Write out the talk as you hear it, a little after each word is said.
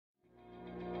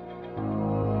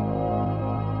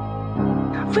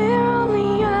We're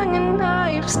only young and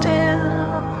naive still.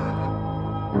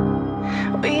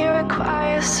 We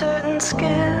require certain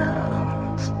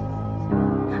skills.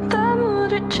 The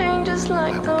mood, it changes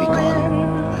like the wind.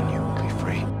 And you will be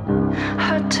free.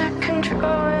 Hard to control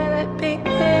when it begins.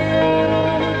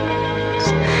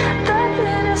 The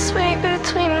bittersweet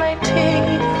between my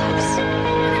teeth.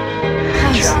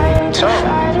 So,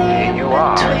 here you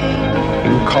are,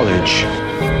 in college.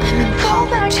 I'm in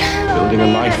college. Building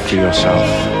a life for yourself.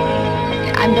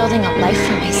 I'm building a life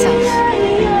for myself.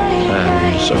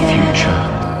 Plans, a future.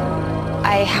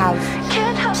 I have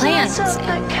plans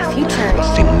and future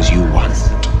Things you want.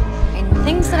 and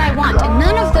things that I want. And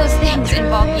none of those things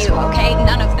involve you, okay?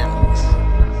 None of them.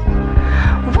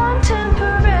 One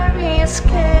temporary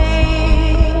escape.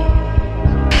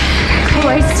 Oh,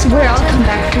 I swear I'll come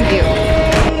back for you.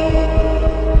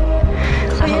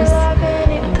 I'm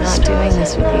not doing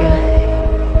this with you.